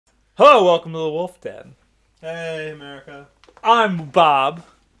Hello, welcome to the Wulff Den. Hey, America. I'm Bob.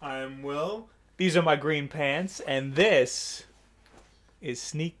 I'm Will. These are my green pants, and this is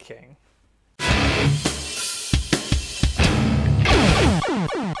Sneak King.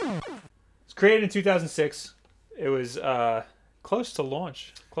 It's created in 2006. It was close to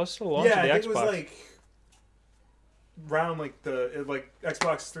launch. Close to the launch of the I think Xbox. it was like around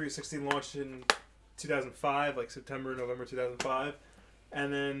Xbox 360 launched in 2005, like September, November 2005.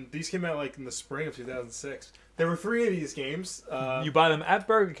 And then these came out like in the spring of 2006. There were 3 of these games. You buy them at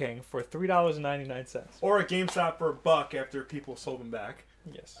Burger King for $3.99. Or at GameStop for $1 after people sold them back.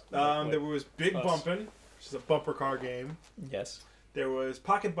 Yes. There was Big Bumpin', which is a bumper car game. Yes. There was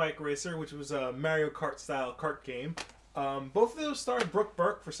Pocket Bike Racer, which was a Mario Kart style kart game. Both of those starred Brooke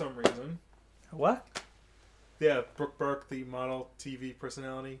Burke for some reason. What? Yeah, Brooke Burke, the model TV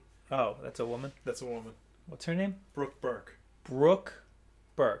personality. Oh, that's a woman? That's a woman. What's her name? Brooke Burke. Brooke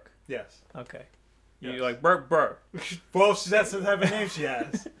Burke. Yes. Okay. Yes. You like Burke Burke. Well, that's the type of name she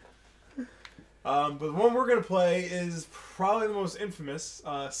has. But the one we're going to play is probably the most infamous,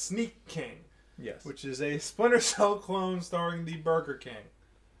 Sneak King. Yes. Which is a Splinter Cell clone starring the Burger King.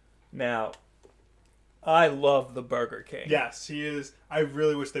 Now, I love the Burger King. Yes, he is. I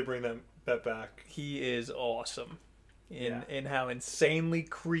really wish they bring that back. He is awesome in how insanely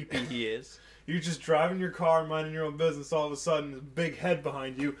creepy he is. You're just driving your car, minding your own business, all of a sudden, there's a big head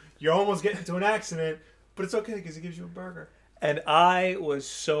behind you. You're almost getting into an accident, but it's okay because he gives you a burger. And I was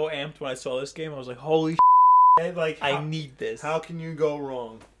so amped when I saw this game. I was like, holy shit, I need this. How can you go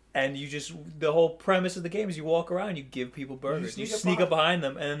wrong? And the whole premise of the game is you walk around, you give people burgers. You sneak up behind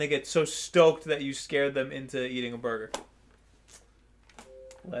them, and then they get so stoked that you scared them into eating a burger.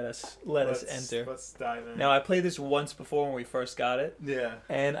 Let us enter. Let's dive in. Now, I played this once before when we first got it. Yeah.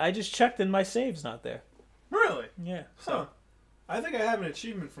 And I just checked and my save's not there. Really? Yeah. So. Huh. I think I have an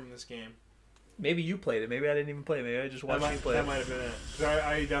achievement from this game. Maybe you played it. Maybe I didn't even play it. Maybe I just watched you play it. That might have been it. 'Cause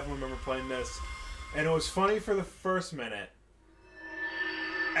I definitely remember playing this. And it was funny for the first minute.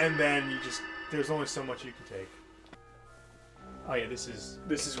 And then there's only so much you can take. Oh yeah, this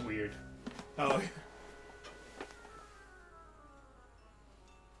is weird. Oh yeah.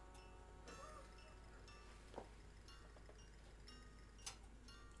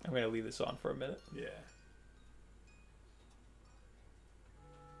 I'm going to leave this on for a minute. Yeah.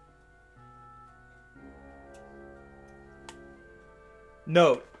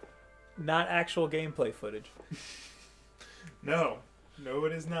 Note, not actual gameplay footage. No,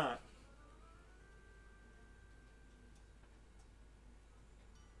 it is not.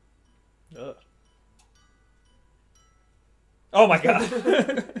 Ugh. Oh my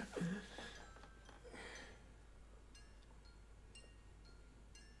god.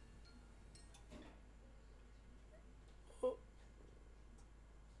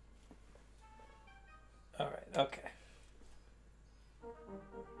 All right, okay.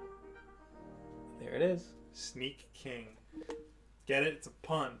 There it is. Sneak King. Get it? It's a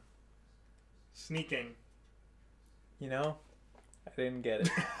pun. Sneaking. You know, I didn't get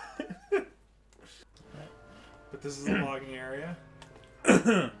it. But this is a logging area.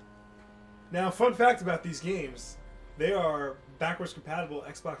 Now, fun fact about these games. They are backwards compatible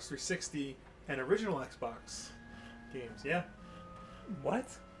Xbox 360 and original Xbox games. Yeah. What?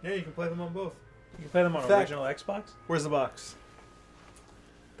 Yeah, you can play them on both. You can play them on original Xbox? Where's the box?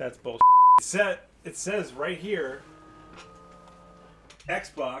 That's bullshit. It says right here,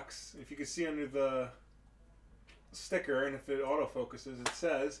 Xbox, if you can see under the sticker, and if it autofocuses, it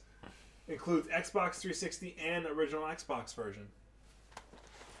says, includes Xbox 360 and original Xbox version.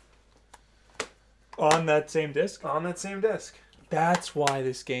 On that same disc? On that same disc. That's why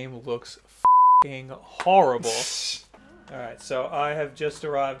this game looks f***ing horrible. Alright, so I have just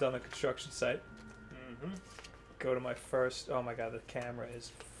arrived on the construction site. Go to my first... Oh my god, the camera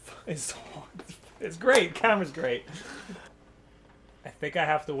is it's great. Camera's great. I think I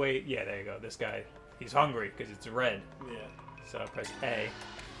have to wait. Yeah, there you go. This guy, he's hungry because it's red. Yeah. So I press A.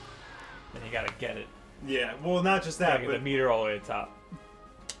 Then you gotta get it. Yeah, well, not just that, but the meter all the way to the top.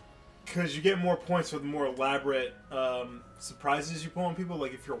 Because you get more points for the more elaborate surprises you pull on people,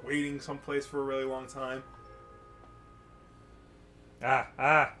 like if you're waiting someplace for a really long time.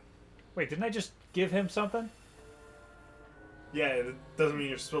 Wait, didn't I just give him something? Yeah, it doesn't mean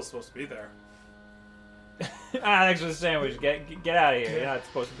you're still supposed to be there. Thanks for the sandwich. Get out of here. You're not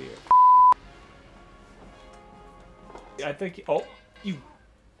supposed to be here. I think... Oh, you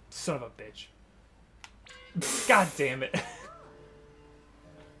son of a bitch. God damn it. Come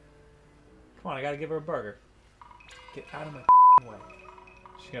on, I gotta give her a burger. Get out of my way.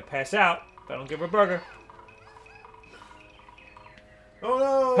 She's gonna pass out if I don't give her a burger. Oh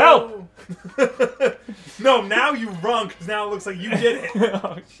no! Help! No, now you run because now it looks like you did it.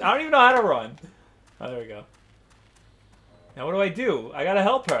 I don't even know how to run. Oh, there we go. Now what do I do? I gotta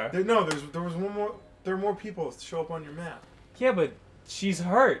help her. There was one more. There are more people to show up on your map. Yeah, but she's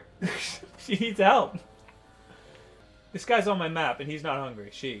hurt. She needs help. This guy's on my map and he's not hungry.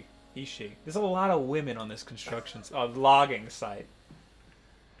 She. There's a lot of women on this logging site.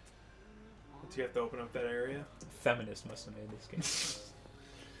 Do you have to open up that area? Feminists must have made this game.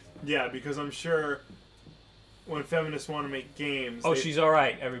 Yeah, because I'm sure when feminists want to make games... Oh, she's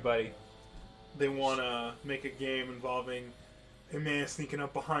alright, everybody. They want to make a game involving a man sneaking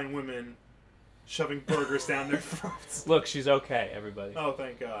up behind women, shoving burgers down their throats. Look, she's okay, everybody. Oh,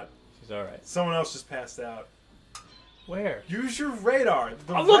 thank God. She's alright. Someone else just passed out. Where? Use your radar.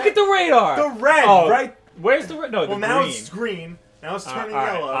 Look at the radar! The red, right? Where's the red? No, well, the now green. it's green. Now it's turning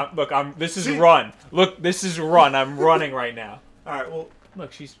yellow. Look, this is run. Look, this is run. I'm running right now. Alright, well...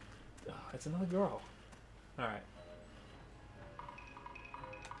 Look, she's... Oh, it's another girl. Alright.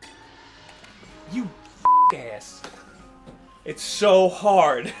 You ass. It's so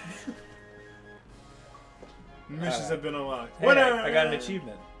hard. Missions have been unlocked. Hey, I got an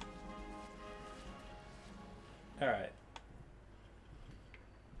achievement. Alright.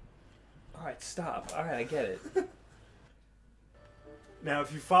 Alright, stop. Alright, I get it. Now,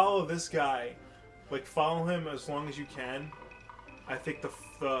 if you follow this guy, like, follow him as long as you can, I think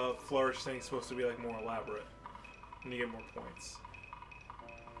the flourish thing's supposed to be, like, more elaborate. And you get more points.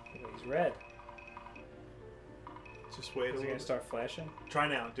 He's red. Just wait. Is he gonna start flashing? Try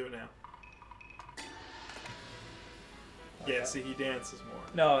now. Do it now. Okay. Yeah, see, he dances more.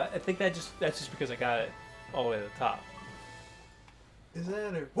 No, I think that's just because I got it all the way to the top. Is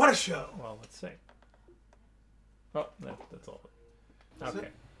that it? What a show! Well, let's see. Oh, no, that's all. Okay.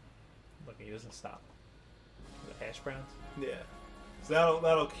 Look, he doesn't stop. The hash browns? Yeah. So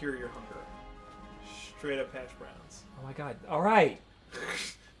that'll cure your hunger. Straight up hash browns. Oh my God! All right.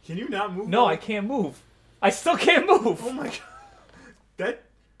 Can you not move? No, I can't move. I still can't move. Oh my God.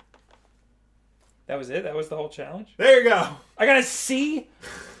 That was it? That was the whole challenge? There you go. I got a C?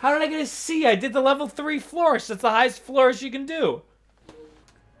 How did I get a C? I did the level 3 flourish. That's the highest flourish you can do.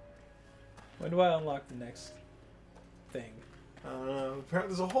 When do I unlock the next thing?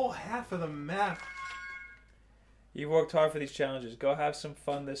 There's a whole half of the map. You worked hard for these challenges. Go have some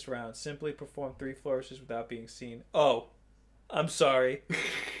fun this round. Simply perform 3 flourishes without being seen. Oh, I'm sorry.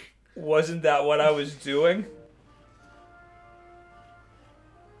 Wasn't that what I was doing?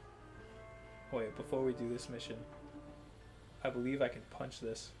 Wait, before we do this mission, I believe I can punch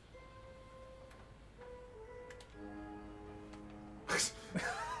this.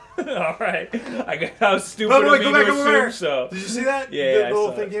 Alright. I guess I was stupid of me to assume so. Did you see that? Yeah, the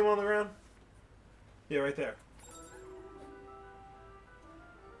little thing came on the ground? Yeah, right there.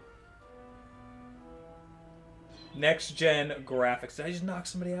 Next gen graphics. Did I just knock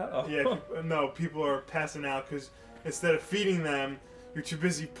somebody out? Oh. Yeah, no, people are passing out because instead of feeding them, you're too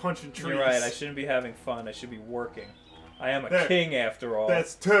busy punching trees. You're right, I shouldn't be having fun. I should be working. I am a king after all.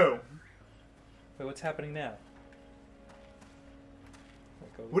 That's 2. Wait, what's happening now?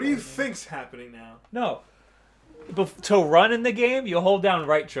 What do you think's happening now? No. To run in the game, you hold down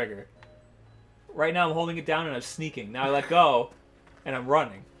right trigger. Right now I'm holding it down and I'm sneaking. Now I let go and I'm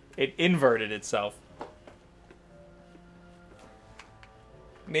running. It inverted itself.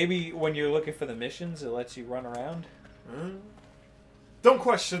 Maybe when you're looking for the missions, it lets you run around. Don't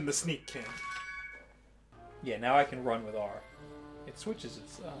question the sneak king. Yeah, now I can run with R. It switches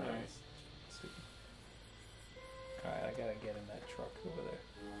its... Nice. Alright, I gotta get in that truck over there.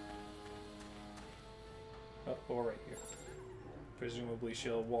 Oh, or right here. Presumably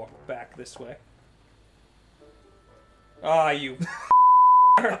she'll walk back this way. Ah, you...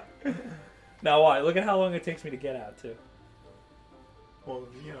 Now why? Look at how long it takes me to get out, too. Well,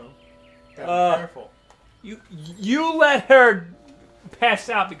 you know, gotta be careful. You let her pass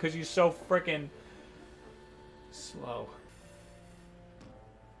out because you're so frickin' slow.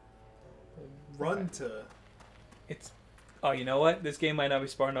 Run to... It's... Oh, you know what? This game might not be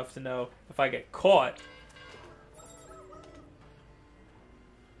smart enough to know if I get caught.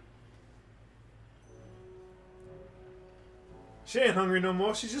 She ain't hungry no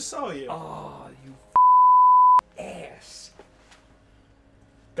more. She just saw you. Oh, you ass.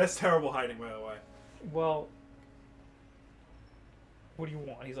 That's terrible hiding, by the way. Well, what do you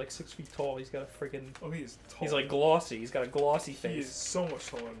want? He's like 6 feet tall. He's got a freaking... Oh, he's tall. He's like glossy. He's got a glossy face. He is so much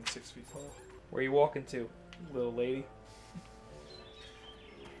taller than 6 feet tall. Where are you walking to, little lady?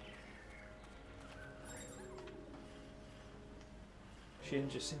 She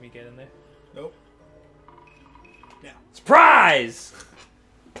didn't just see me get in there. Nope. Now. Surprise!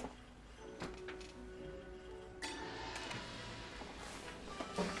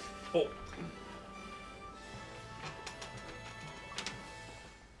 Oh.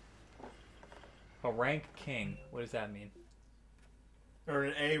 A rank king. What does that mean? Or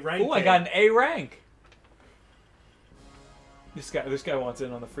an A rank. Oh, I got an A rank. This guy wants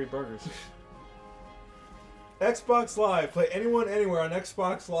in on the free burgers. Xbox Live. Play anyone, anywhere on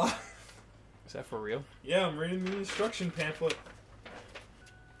Xbox Live. Is that for real? Yeah, I'm reading the instruction pamphlet.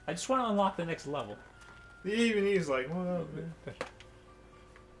 I just want to unlock the next level. Even he's like, well...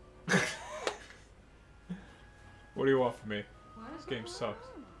 What do you want from me? This game sucks.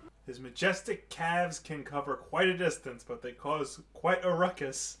 His majestic calves can cover quite a distance, but they cause quite a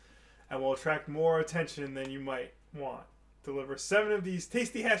ruckus and will attract more attention than you might want. Deliver 7 of these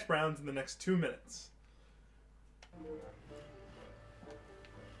tasty hash browns in the next 2 minutes.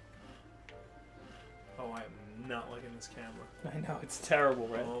 Oh, I am not liking this camera. I know, it's terrible,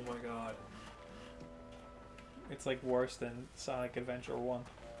 right? Oh my god. It's like worse than Sonic Adventure 1.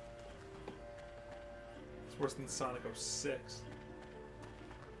 It's worse than Sonic 06.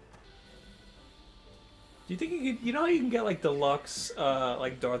 Do you think you could, you know how you can get like deluxe,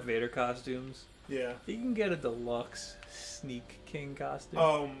 like Darth Vader costumes? Yeah. You can get a deluxe Sneak King costume.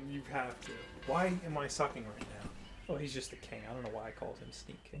 You have to. Why am I sucking right now? Oh, he's just a king. I don't know why I called him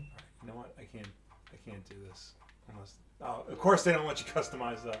Sneak King. You know what? I can't do this unless. Oh, of course they don't let you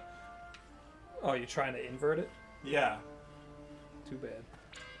customize that. Oh, you're trying to invert it? Yeah. Too bad.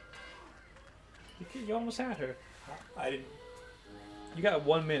 You almost had her. I didn't. You got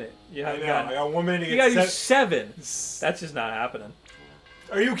 1 minute. You I know. I got 1 minute to You get gotta do 7. That's just not happening.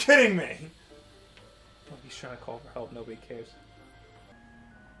 Are you kidding me? Oh, he's trying to call for help. Nobody cares.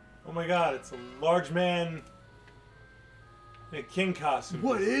 Oh my god, it's a large man in a king costume.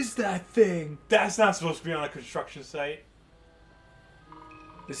 What is that thing? That's not supposed to be on a construction site.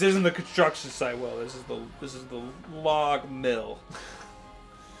 This isn't the construction site, Will. This is the log mill.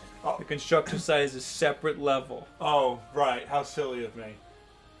 Oh. The construction site is a separate level. Oh, right. How silly of me.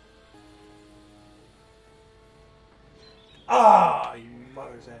 Ah, you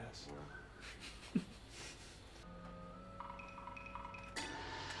mother's ass.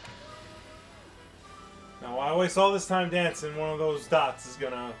 Now, why waste all this time dancing? One of those dots is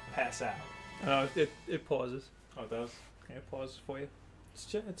gonna pass out. It pauses. Oh, it does? Yeah, it pauses for you.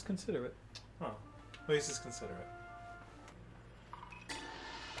 It's considerate. Oh, at least it's considerate.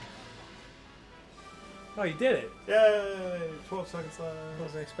 Oh, you did it. Yay! 12 seconds left. I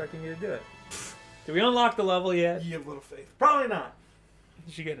wasn't expecting you to do it. Did we unlock the level yet? You have little faith. Probably not.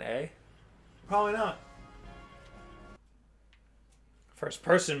 Did you get an A? Probably not. First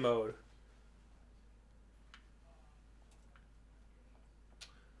person mode.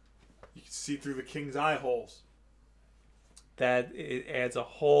 You can see through the king's eye holes. That it adds a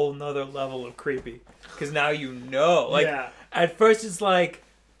whole nother level of creepy. Because now you know. Like, yeah. At first it's like,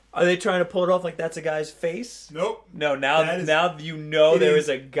 are they trying to pull it off like that's a guy's face? Nope. No, now you know there is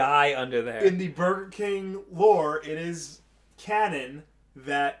a guy under there. In the Burger King lore, it is canon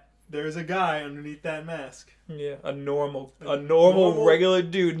that there's a guy underneath that mask. Yeah, a normal regular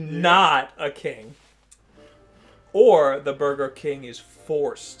dude, yeah. Not a king. Or the Burger King is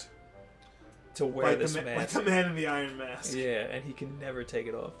forced to wear this mask. Like the man in the Iron Mask. Yeah, and he can never take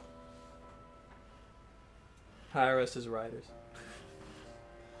it off. Hire us as writers.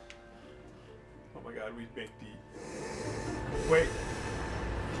 Oh my god, we make the... Wait.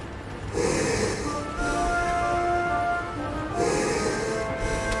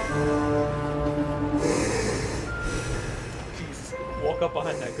 Jesus. Walk up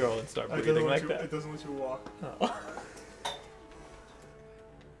behind that girl and start breathing like that. It doesn't let you walk. Oh.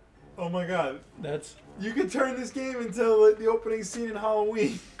 Oh my god. That's... You could turn this game into like the opening scene in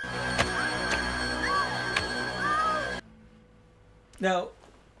Halloween. Now...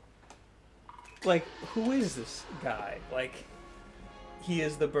 Like, who is this guy? Like, he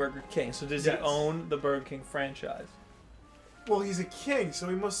is the Burger King. So does he own the Burger King franchise? Well, he's a king, so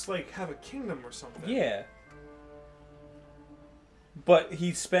he must, like, have a kingdom or something. Yeah. But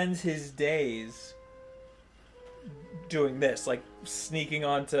he spends his days doing this, like, sneaking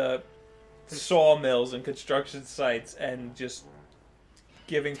onto sawmills and construction sites and just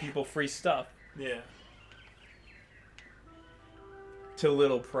giving people free stuff. Yeah. To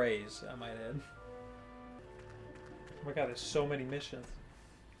little praise, I might add. Oh my god, there's so many missions.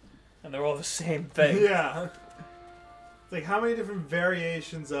 And they're all the same thing. Yeah. It's like, how many different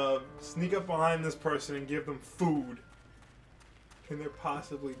variations of sneak up behind this person and give them food can there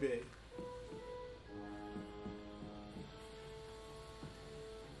possibly be?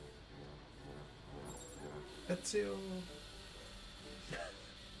 Ezio.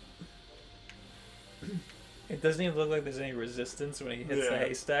 It doesn't even look like there's any resistance when he hits the Yeah.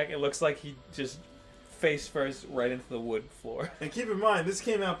 haystack. It looks like he just face first right into the wood floor. And keep in mind, this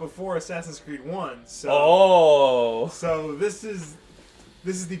came out before Assassin's Creed 1, so Oh! so this is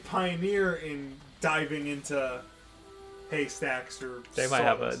the pioneer in diving into haystacks or They might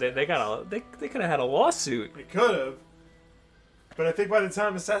have a. They could have had a lawsuit. They could have, but I think by the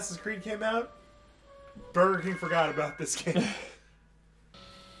time Assassin's Creed came out, Burger King forgot about this game.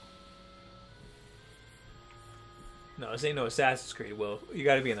 No, this ain't no Assassin's Creed, Will. You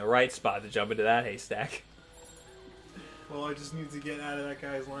gotta be in the right spot to jump into that haystack. Well, I just need to get out of that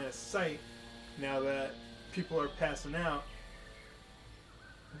guy's line of sight now that people are passing out.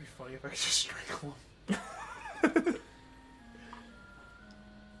 It'd be funny if I could just strangle him.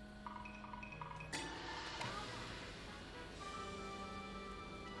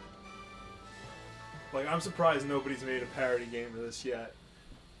 Like, I'm surprised nobody's made a parody game of this yet,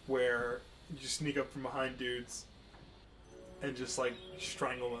 where you sneak up from behind dudes and just, like,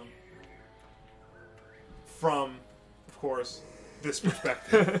 strangle them. From, of course, this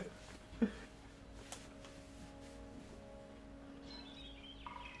perspective.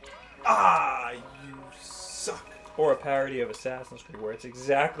 Ah, you suck. Or a parody of Assassin's Creed, where it's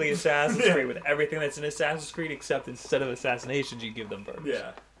exactly Assassin's Yeah. Creed with everything that's in Assassin's Creed, except instead of assassinations, you give them burgers.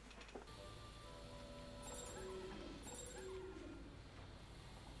 Yeah.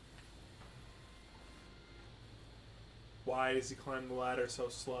 Why does he climb the ladder so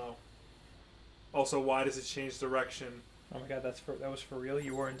slow? Also, why does it change direction? Oh my god, that was for real?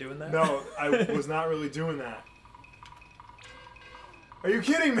 You weren't doing that? No, I was not really doing that. Are you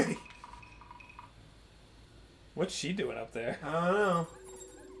kidding me? What's she doing up there? I don't know.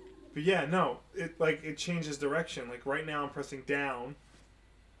 But yeah, no, it changes direction. Like right now I'm pressing down.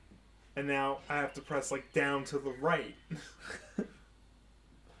 And now I have to press like down to the right.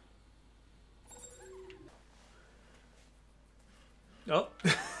 Oh.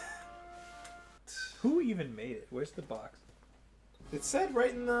 Who even made it? Where's the box? It said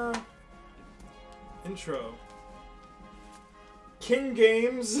right in the intro. King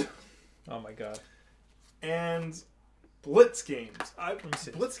Games Oh my god. and Blitz Games. Let me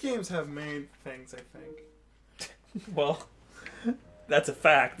see. Blitz Games have made things, I think. Well, that's a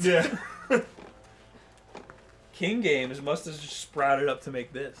fact. Yeah. King Games must have just sprouted up to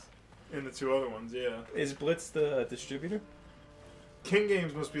make this. And the two other ones, yeah. Is Blitz the distributor? King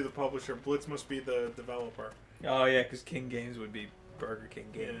Games must be the publisher. Blitz must be the developer. Oh yeah, because King Games would be Burger King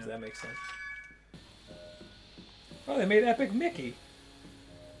Games. Yeah. That makes sense. Oh, they made Epic Mickey.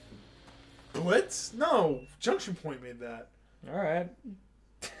 Blitz? No, Junction Point made that. All right.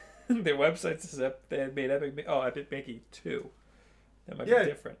 Their website says they had made Epic Mickey 2. That might be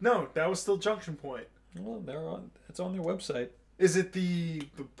different. No, that was still Junction Point. Well, it's on their website. Is it the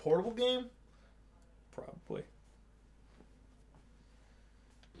portable game? Probably.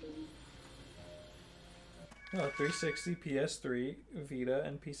 Oh, 360, PS3, Vita,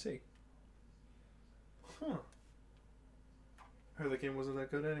 and PC. Huh. I heard that game wasn't that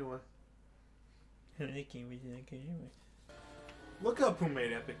good anyway. Look up who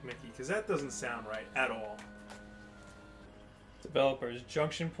made Epic Mickey, because that doesn't sound right at all. Developers: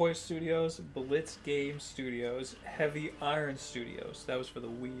 Junction Point Studios, Blitz Game Studios, Heavy Iron Studios. That was for the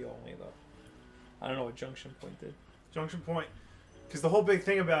Wii only, though. I don't know what Junction Point did. Junction Point. Because the whole big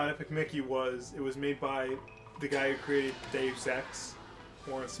thing about Epic Mickey was it was made by the guy who created Deus Ex,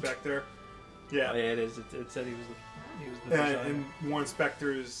 Warren Spector. Yeah. Oh, yeah, it is. It said he was the designer. And Warren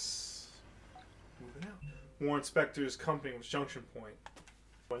Spector's company was Junction Point.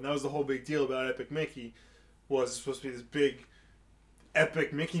 And that was the whole big deal about Epic Mickey, was it's supposed to be this big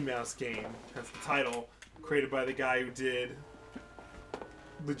epic Mickey Mouse game, that's the title, created by the guy who did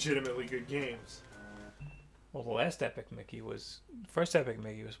legitimately good games. Well, the first Epic Mickey was supposed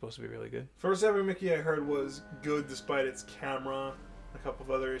to be really good. First Epic Mickey I heard was good despite its camera, a couple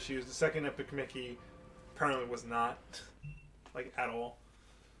of other issues. The second Epic Mickey apparently was not, like, at all.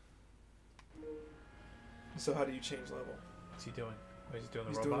 So how do you change level? What's he doing? He's doing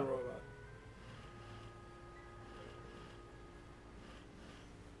the He's robot. doing the robot.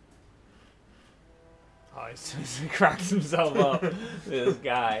 Oh, he cracks himself up. This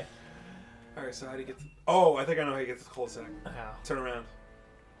guy. Alright, so how do you get to... Oh, I think I know how you get to the cul-de-sac. How? Turn around.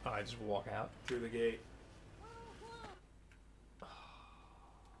 Oh, I just walk out. Through the gate.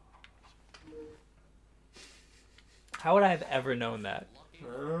 How would I have ever known that?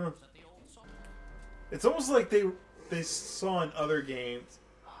 It's almost like they saw in other games.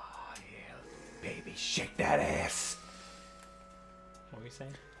 Oh, yeah. Baby, shake that ass. What were you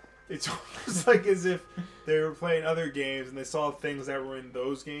saying? It's almost like as if they were playing other games and they saw things that were in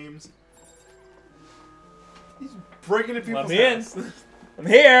those games. He's breaking into people's house. I'm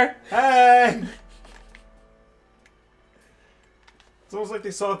here. Hey! It's almost like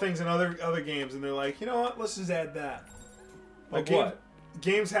they saw things in other games and they're like, you know what? Let's just add that. Like what?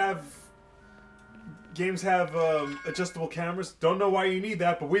 Games have adjustable cameras. Don't know why you need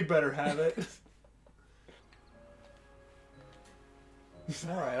that, but we'd better have it.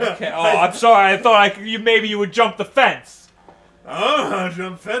 All right. Okay. Oh, I'm sorry. I thought maybe you would jump the fence. Oh,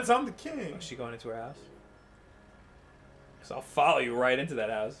 jump fence! I'm the king. Is she going into her house? So I'll follow you right into that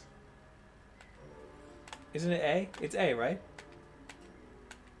house. Isn't it A? It's A, right?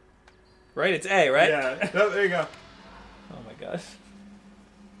 Right? It's A, right? Yeah. No, there you go. Oh my gosh.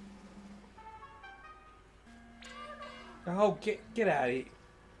 Oh, get out of here.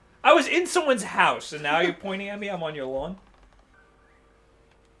 I was in someone's house, and now you're pointing at me? I'm on your lawn?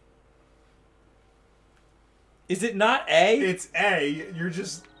 Is it not A? It's A. You're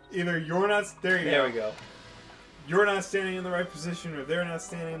just... Either you're not... There you go. There we go. You're not standing in the right position, or they're not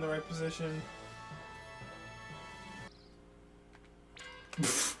standing in the right position. Hey,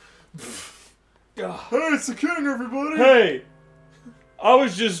 it's the king, everybody! Hey! I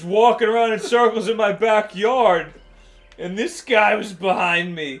was just walking around in circles in my backyard, and this guy was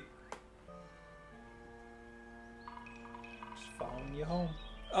behind me. Just following you home.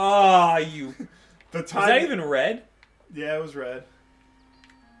 Ah, you... The time... Is that even red? Yeah, it was red.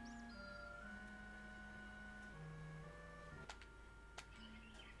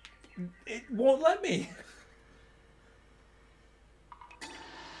 It won't let me.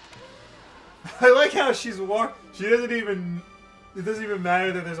 I like how she's She doesn't even... It doesn't even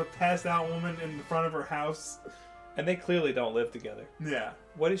matter that there's a passed out woman in the front of her house. And they clearly don't live together. Yeah.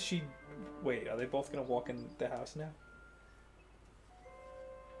 What is she... Wait, are they both going to walk in the house now?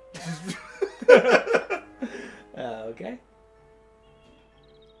 Okay.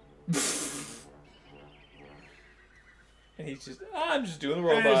 And he's just... I'm just doing the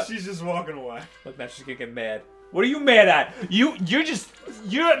robot. And she's just walking away. Look, now she's going to get mad. What are you mad at? You're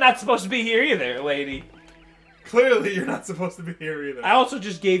not supposed to be here either, lady. Clearly, you're not supposed to be here either. I also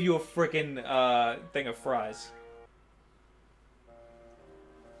just gave you a freaking thing of fries.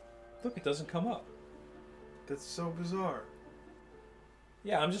 Look, it doesn't come up. That's so bizarre.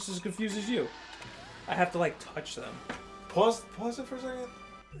 Yeah, I'm just as confused as you. I have to, like, touch them. Pause it for a second.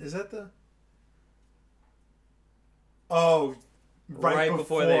 Is that the... Oh, right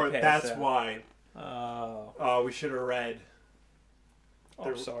before they passed. That's why. Oh. Oh, we should have read. Oh,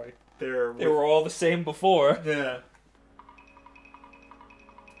 I'm sorry. They were all the same before. Yeah.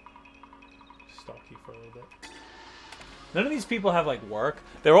 Stalk you for a little bit. None of these people have, like, work.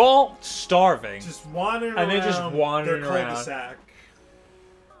 They're all starving. Just wandering around. And they're just wandering their around. cul-de-sac.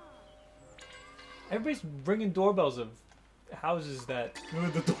 Everybody's ringing doorbells of houses that...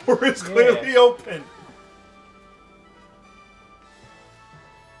 The door is clearly open.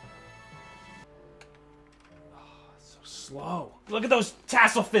 Slow. Look at those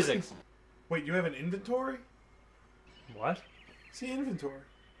tassel physics. Wait, you have an inventory? What? See inventory.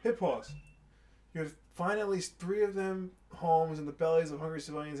 Hit pause. You have find at least 3 of them homes in the bellies of hungry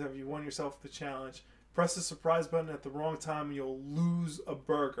civilians. Have you won yourself the challenge? Press the surprise button at the wrong time and you'll lose a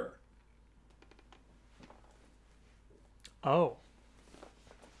burger. Oh.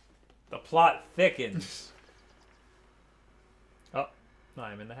 The plot thickens. Oh, no,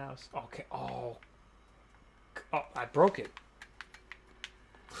 I'm in the house. Okay. Oh, I broke it.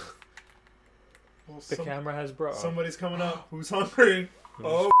 Well, the camera has broke. Somebody's coming up. Who's hungry?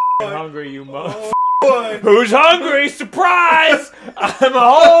 Who's hungry, you mother. Boy. Who's hungry? Surprise! I'm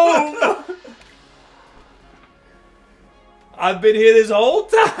home! I've been here this whole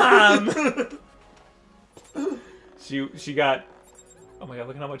time! She got... Oh my god,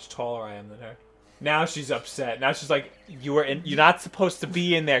 look at how much taller I am than her. Now she's upset. Now she's like, you're not supposed to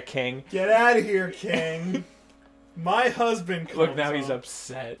be in there, King. Get out of here, King. My husband comes Look, now he's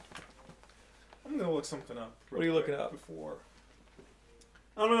upset. I'm going to look something up. What are you looking up? Before.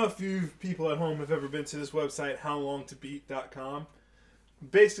 I don't know if you people at home have ever been to this website, howlongtobeat.com.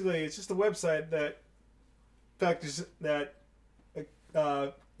 Basically, it's just a website that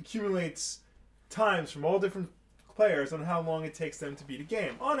accumulates times from all different players on how long it takes them to beat a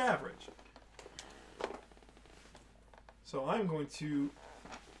game, on average. So I'm going to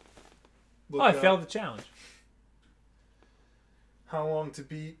look I failed the challenge. How long to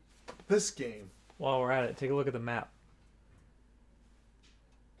beat this game. While we're at it, take a look at the map.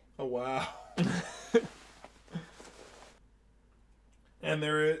 Oh, wow. And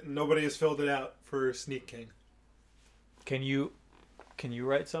nobody has filled it out for Sneak King. Can you Can you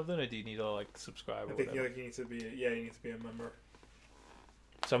write something, or do you need to like subscribe? Or I think whatever? you need to be. You need to be a member.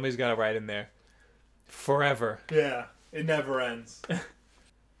 Somebody's got to write in there. Forever. Yeah, it never ends.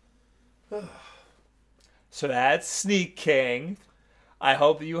 So that's Sneak King. I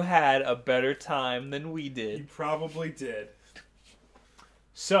hope you had a better time than we did. You probably did.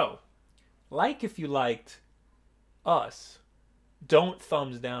 So, like if you liked us, don't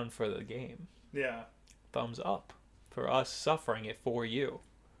thumbs down for the game. Yeah. Thumbs up for us suffering it for you.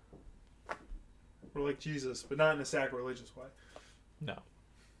 We're like Jesus, but not in a sacrilegious way. No.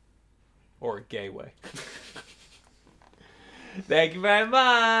 Or a gay way. Thank you very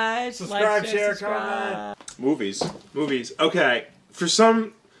much. Subscribe, share, comment. Movies. Okay. For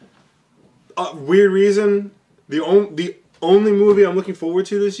some weird reason, the only movie I'm looking forward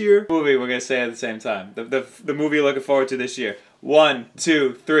to this year. Movie we're gonna say at the same time. The movie you're looking forward to this year. 1,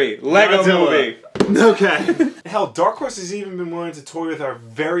 2, 3. Lego Godzilla. Movie. Okay. Hell, Dark Horse has even been willing to toy with our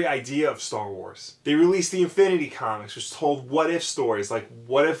very idea of Star Wars. They released the Infinity Comics, which told what-if stories, like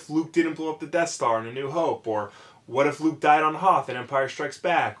what if Luke didn't blow up the Death Star in A New Hope, or what if Luke died on Hoth in Empire Strikes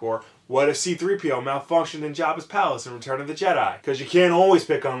Back, or what if C-3PO malfunctioned in Jabba's palace in Return of the Jedi? Because you can't always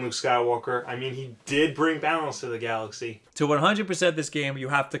pick on Luke Skywalker. I mean, he did bring balance to the galaxy. To 100% this game, you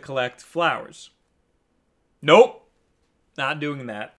have to collect flowers. Nope. Not doing that.